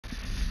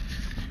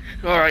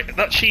Alright,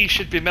 that cheese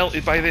should be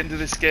melted by the end of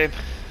this game.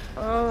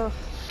 Oh.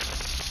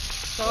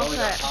 Well, we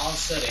got Town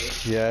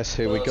City. Yes,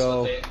 here we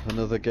go.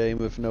 Another game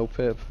with no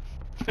pip.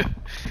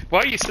 Why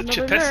are you such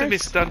a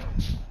pessimist, Dan?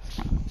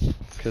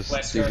 Because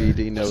Wesker.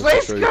 DBD knows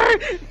the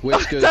truth.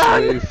 Whiskers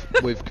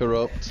with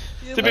corrupt.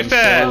 To be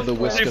fair, so the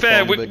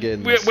Whisker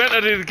begins. we went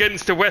at it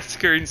against the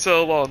Wesker in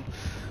so long.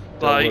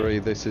 Don't worry,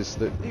 this is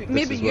the.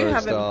 Maybe you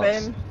haven't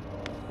been.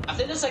 I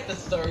think it's like the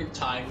third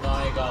time now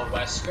I got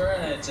Wesker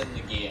and it's in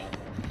the game.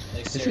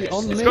 Like, is he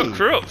on me? He's got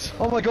corrupt.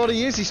 Oh my god,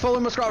 he is. He's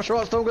following my scrap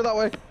shots. Don't go that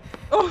way.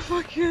 Oh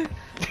fuck you.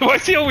 Why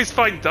does he always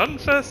find Dan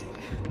first?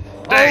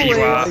 There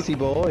you are. Mighty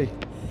boy.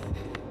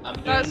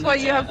 That's why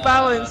you have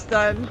balance,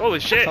 Dan. Holy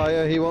shit.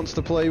 Tyre, he wants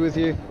to play with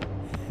you.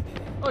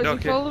 Oh,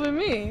 is he following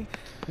me?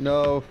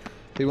 No,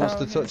 he wants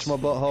to touch my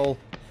butthole.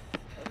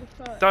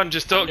 Dan,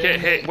 just don't get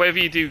hit. Whatever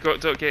you do,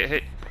 don't get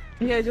hit.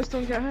 Yeah, just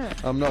don't get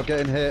hit. I'm not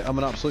getting hit. I'm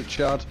an absolute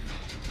chad.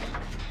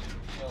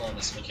 Hello,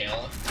 Miss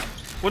Michaela.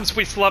 Once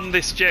we slam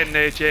this gen,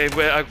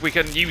 AJ, we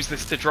can use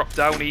this to drop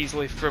down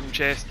easily from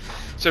chase.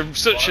 So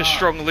such a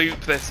strong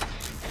loop, this.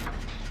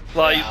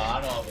 Like, yeah,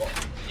 I don't know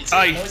what.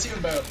 I know it's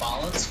even better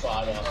balance, but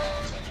I don't know.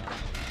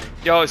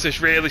 Yeah, it's just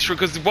really strong,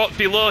 because what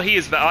below here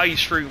is the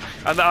ice room,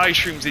 and the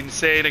ice room's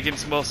insane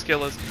against most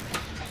killers.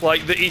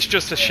 Like, it's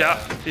just a shat.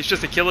 It's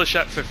just a killer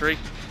shat for free.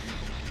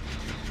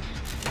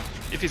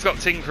 If he's got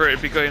Tinker,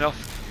 it'd be going off.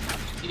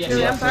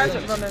 Yeah, I'm bad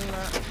at running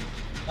that.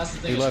 That's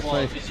the thing as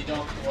well, because you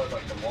don't have to worry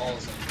about the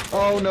walls.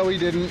 Oh no, he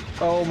didn't.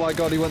 Oh my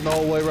god, he went the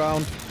whole way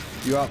round.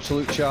 You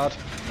absolute chad.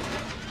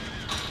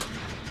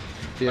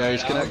 Yeah,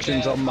 his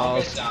connection's on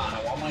Mars.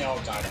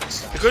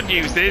 The good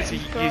news is he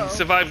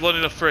survived long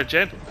enough for a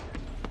gen.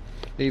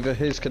 Either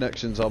his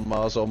connection's on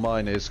Mars or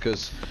mine is,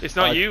 because it's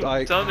not you.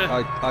 I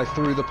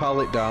threw the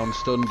pallet down,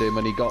 stunned him,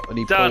 and he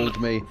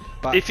pulled me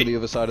back to the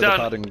other side of the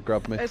pad and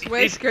grabbed me. It's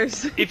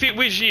Whiskers. If it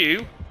was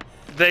you,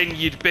 then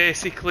you'd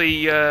basically,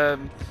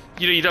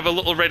 you'd have a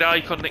little red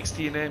icon next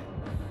to your name.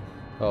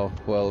 Oh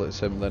well, it's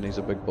him then. He's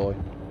a big boy.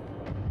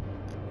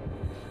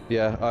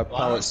 Yeah, I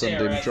pallet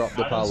stunned him, dropped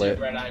the pallet.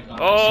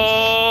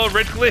 Oh,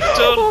 red glyph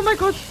done! Oh my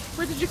god,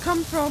 where did you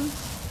come from?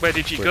 Where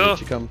did you go? Where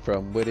did you come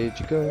from? Where did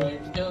you go?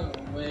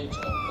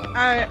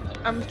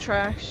 I'm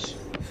trash.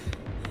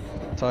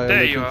 Tyre,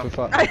 there you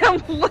are. I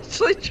am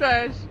literally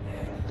trash.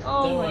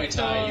 Oh don't my worry, god.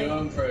 Ty, you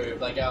improve.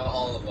 Like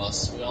all of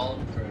us, we all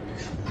improve.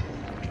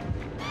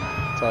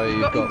 Ty,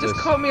 you've got just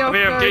this. caught me off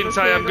guard. I'm getting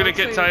tired. I'm gonna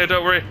get tired.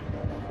 Don't worry.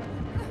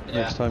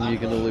 Next time you're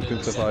gonna loop him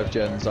for 5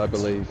 gens, I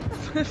believe.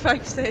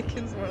 5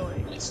 seconds more like.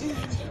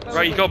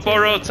 Right, you got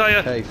borrowed,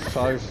 Tyre. Hey,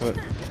 5 seconds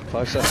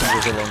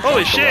is a long time.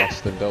 Holy shit!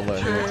 Last, and don't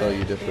let anyone tell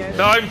you differently.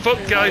 No, I'm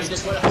fucked,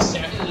 guys.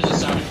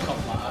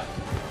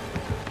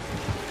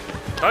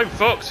 I'm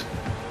fucked.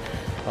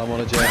 I'm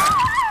on a gen.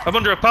 I'm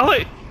under a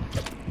pallet.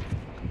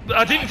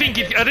 I didn't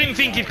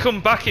think he'd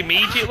come back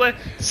immediately.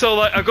 So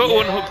like, I got to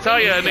unhook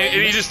Tyre, and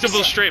he just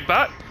doubled straight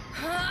back.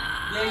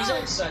 Yeah, he's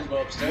like decided to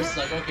go upstairs. It's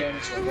like, okay, I'm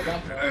just gonna go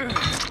back.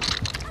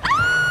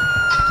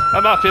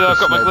 I'm happy that I've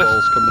got my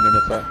glyph. Coming in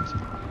effect.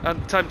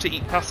 And time to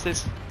eat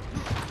pasties.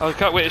 I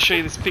can't wait to show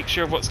you this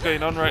picture of what's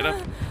going on right now.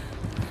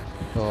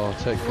 Oh,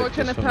 take pictures. What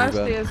kind of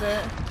pasty is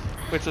it?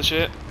 Wait till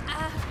shit.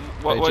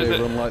 What is it?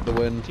 Run like the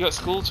wind. You got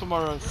school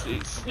tomorrow.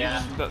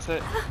 Yeah. That's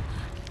it.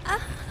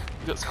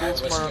 You got school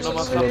tomorrow. No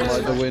matter. Run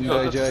like the wind,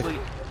 AJ.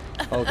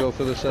 I'll go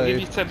for the save. I'll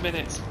give you 10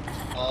 minutes.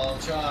 I'll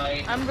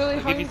try. I'm really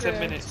hungry. I'll give you 10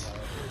 minutes.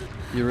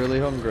 You're really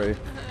hungry?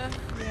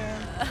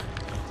 Yeah.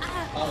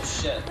 Oh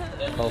shit.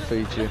 I'll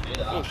feed you.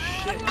 Oh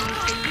shit.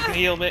 You can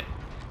heal me.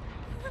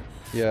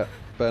 Yeah,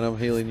 Ben, I'm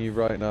healing you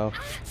right now.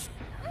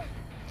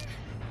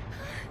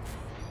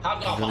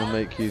 I'm gonna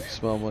make you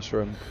smell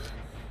mushroom.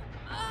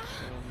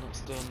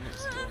 That's done.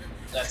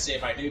 Let's see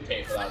if I do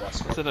pay for that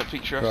Weskin. Send a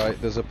picture.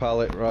 Right, there's a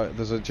pallet, right,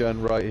 there's a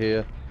gen right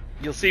here.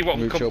 You'll see what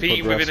I'm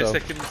competing with in a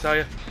second,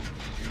 Tyre.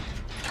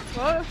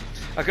 What?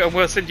 I'm going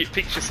to send you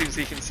pictures soon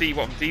so you can see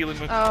what I'm dealing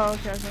with. Oh,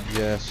 okay.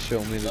 Yes,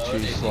 show me the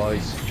cheese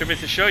slice. Do you want me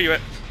to show you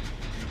it?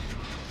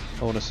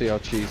 I want to see how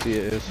cheesy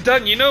it is.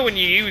 Dan, you know when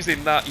you're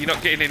using that, you're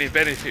not getting any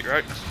benefit,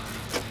 right?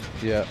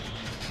 Yeah.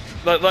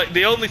 Like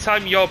the only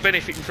time you're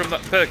benefiting from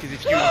that perk is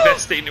if you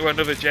invest it into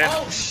another gen.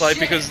 Oh, like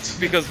shit.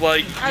 because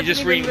like you're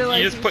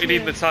just putting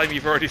in it. the time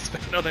you've already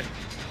spent on it.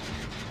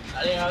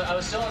 I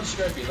was still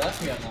unsure if he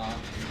left me or not.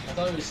 I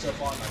thought he was still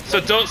on. So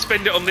don't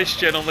spend it on this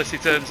gen unless he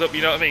turns up.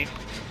 You know what I mean?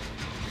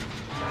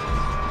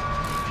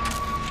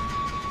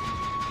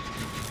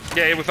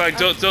 Yeah, we're fine.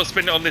 Don't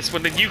spend it on this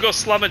one. Then you go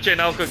slam a gen.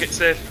 I'll go get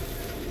safe.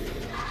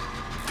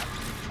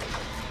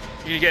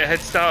 You get a head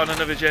start on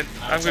another gen.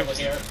 I'm going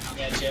here. I'm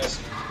getting chase.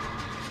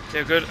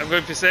 Yeah, good. I'm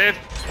going for save.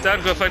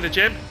 Dan, go find a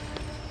gen.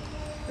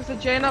 There's a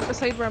gen up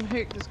beside where I'm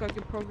hooked. It's got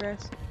good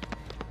progress.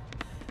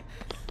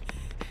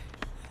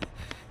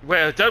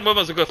 Where? Dan, we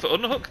might as well go for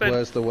unhook then.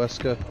 Where's the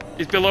Wesker?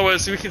 He's below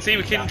us. We can see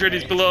with Kindred.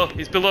 He's below.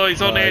 He's below.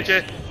 He's on Right.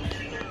 AJ.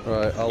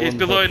 Right, He's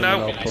below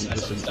now. I'll pump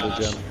this into the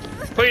gen.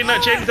 Put in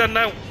that gen, Dan,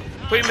 now.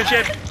 Put in the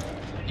gen.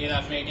 He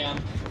left me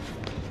again.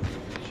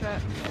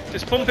 Shit.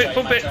 Just pump it,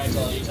 pump it.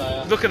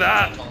 Look at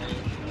that.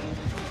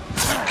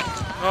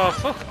 Oh,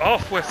 fuck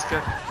off,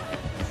 Weskin.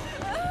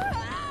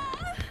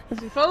 Is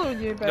he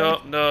following you, Ben?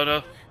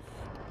 No.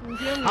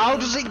 How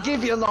does it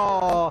give you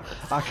no?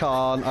 I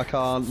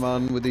can't,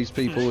 man, with these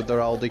people with their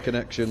Aldi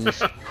connections.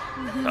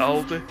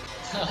 Aldi.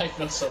 I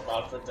feel so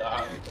bad for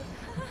Dan.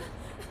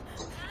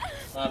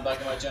 Man, back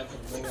in my gen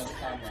from England,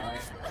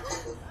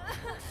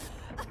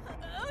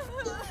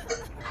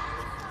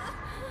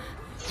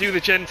 Do the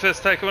gen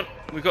first, take one.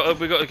 We got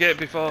to get it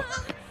before.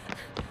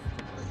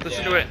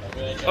 Listen to it.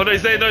 Oh no,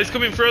 he's there. No, he's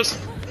coming for us.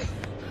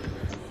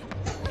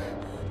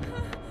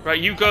 Right,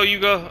 you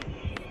go.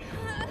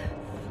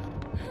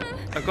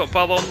 I've got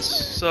ballons,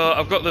 so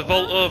I've got the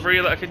vault over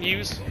here that I can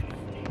use.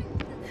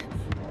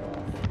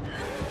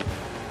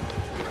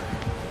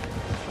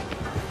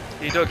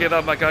 You don't get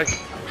that, my guy.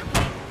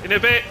 In a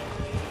bit.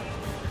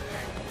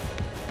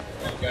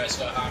 You guys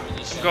got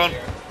ammunition. Gone.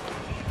 Here.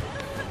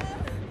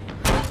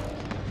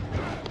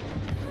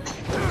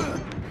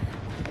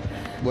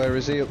 Where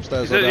is he?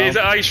 Upstairs or down? He's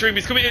at ice room.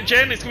 He's coming in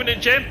gen.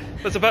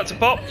 That's about to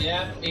pop.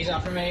 Yeah, he's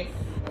after me.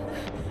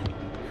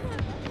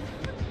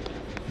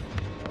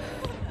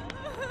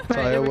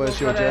 Tyre, where's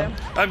your gen?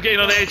 I'm getting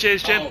on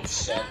AJ's gen. Oh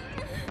shit.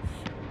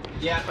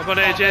 Yeah. I'm on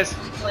AJ's.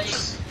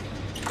 Please.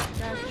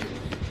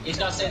 He's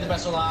not saying the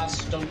best for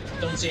last. Don't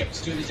see it.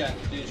 Just do the gen.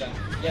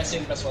 Yeah,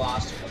 saying the best for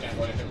last. Okay, I'm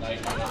going to night.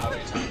 I'm not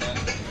having time then.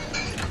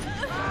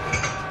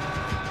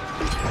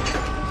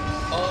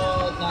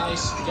 Oh,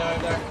 nice. Get out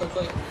of there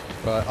quickly.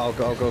 Right, I'll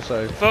go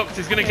save. Fucked.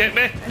 He's gonna get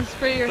me. And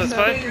spray your That's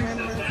fine.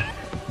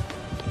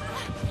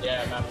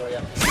 Yeah, remember,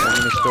 yeah. I'm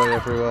gonna spray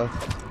everywhere.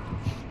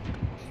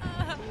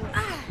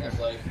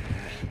 Like,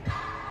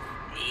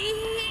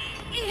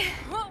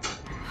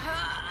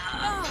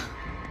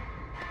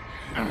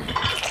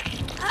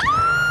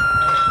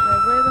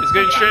 He's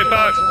going straight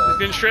back.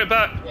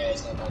 yeah,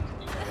 he's not back.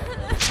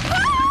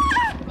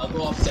 I'll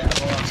go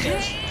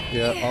upstairs.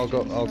 Yeah, I'll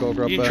go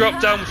grab You Ben.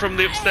 drop down from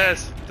the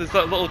upstairs. There's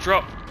that little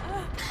drop.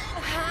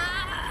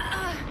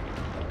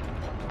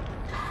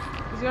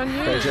 Is he on you?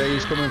 AJ,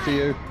 he's coming for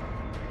you.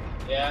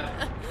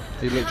 Yeah.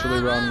 He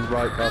literally ran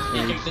right past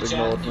me, he's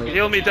ignored me.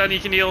 Heal me, Dan. You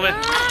can heal me.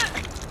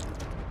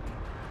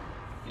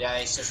 Yeah,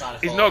 he's just trying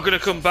to He's not gonna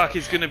come back.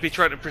 He's gonna be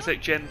trying to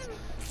protect gens.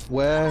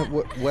 Where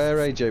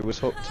AJ was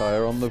hooked,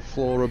 Tyre, on the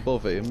floor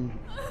above him,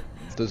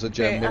 there's a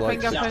gen with like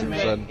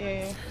 60%.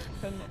 Yeah.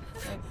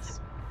 Thanks.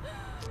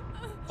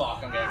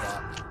 Fuck, I'm getting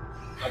blocked.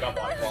 I got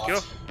body blocked. Go.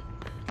 I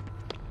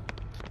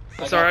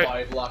That's got alright.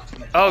 body blocked in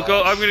the I'll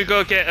go. palace. I'm gonna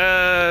go get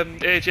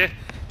AJ.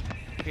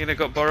 I'm gonna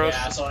go Boros.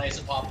 Yeah, someone needs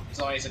to pop.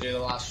 Someone needs to do the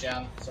last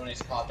gen. Someone needs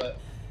to pop it.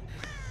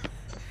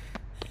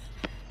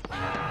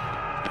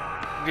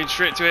 I'm going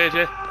straight to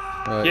AJ.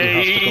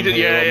 Yeah,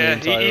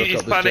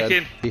 he's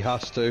panicking.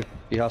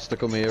 He has to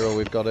come here or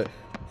we've got it.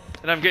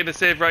 And I'm getting a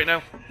save right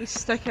now. We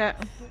stick it.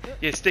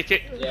 Yeah, stick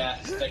it. Yeah,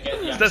 stick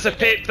it. Yeah, That's a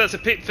stick it. pip. That's a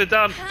pip for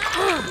Dan.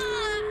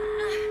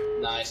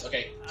 Nice.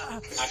 Okay.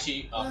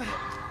 Actually,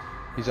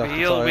 He's after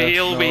We Tyre.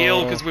 heal,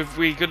 No. because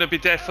we're gonna be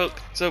dead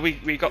fucked. So we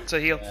got to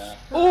heal. yeah.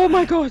 Oh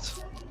my god.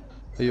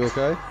 Are you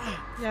okay?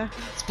 Yeah.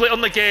 Split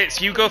on the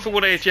gates. You go for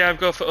one AJ. I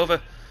go for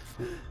other.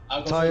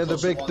 I'll go Tyre, for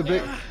the one, big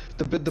yeah.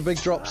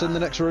 drops in the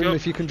next room. Go.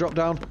 If you can drop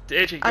down.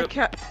 AJ, I go.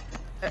 can't.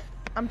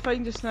 I'm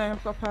fine just now.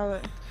 I've got a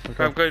pallet.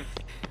 Okay. I'm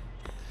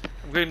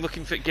going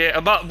looking for gate.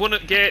 I'm at one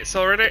at gates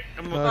already.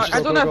 Just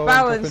I don't go, have go,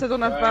 balance. go. I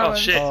don't have Oh, balance.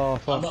 shit. Oh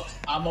fuck.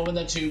 I'm over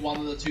the one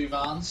of the two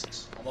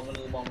vans. I'm over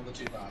the one with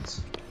the two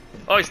vans.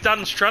 Oh, it's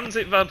Dan's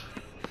transit van.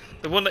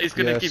 The one that he's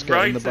gonna Yes, give get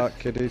right. in the back,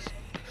 kiddies.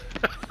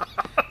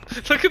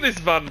 Look at this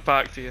van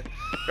parked here.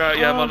 Right,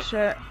 yeah, I'm Oh on.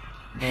 shit.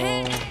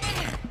 Oh.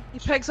 He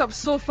picks up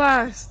so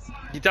fast.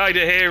 You died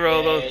a hero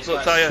Yeah, though. he's So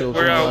got Tyre, skills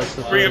we're on out.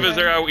 life, Three of us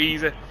are out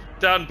easy.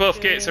 Dan,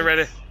 both gates are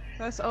ready.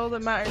 That's all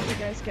that matters. You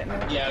guys getting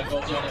out. Yeah,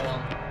 go to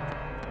anyone.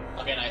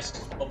 Okay, nice.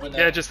 Open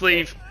Yeah, just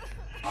leave.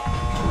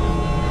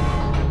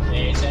 Yeah,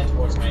 he's heading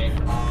towards me.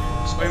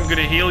 I'm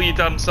gonna heal you,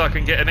 Dan, so I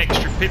can get an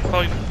extra pit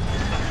point.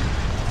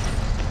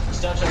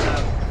 Still just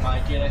have my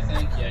kid, I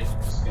think. Yeah, you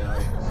can just get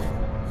out.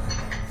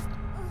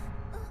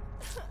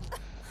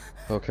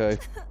 Okay,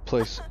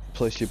 place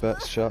your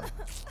bets, chat.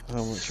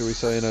 How much are we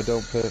saying I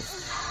don't pit?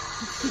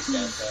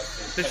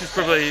 This is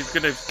probably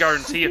gonna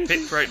guarantee a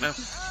pit right now.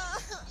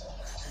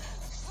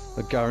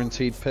 A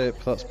guaranteed pip,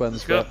 that's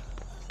Ben's Go. bet.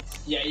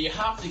 Yeah, you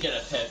have to get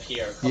a pip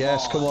here.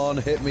 Come on,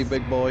 hit me,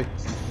 big boy.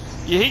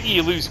 You hit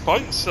you lose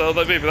points, so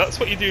that maybe that's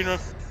what you're doing wrong.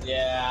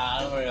 Yeah,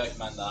 I don't really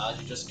recommend that.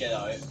 You just get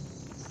out.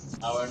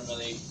 I wouldn't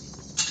really.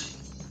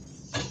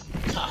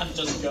 Can't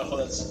just go.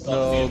 That's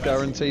No,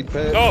 guaranteed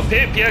pip. Oh,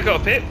 pip, yeah,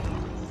 got a pip.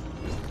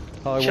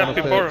 I want a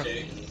Chappy pip. Borough.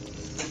 You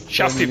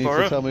Chappy need to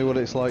Borough. tell me what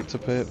it's like to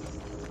pip.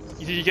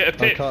 Did you get a I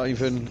pip? can't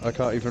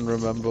even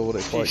remember what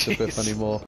it's like to pip anymore.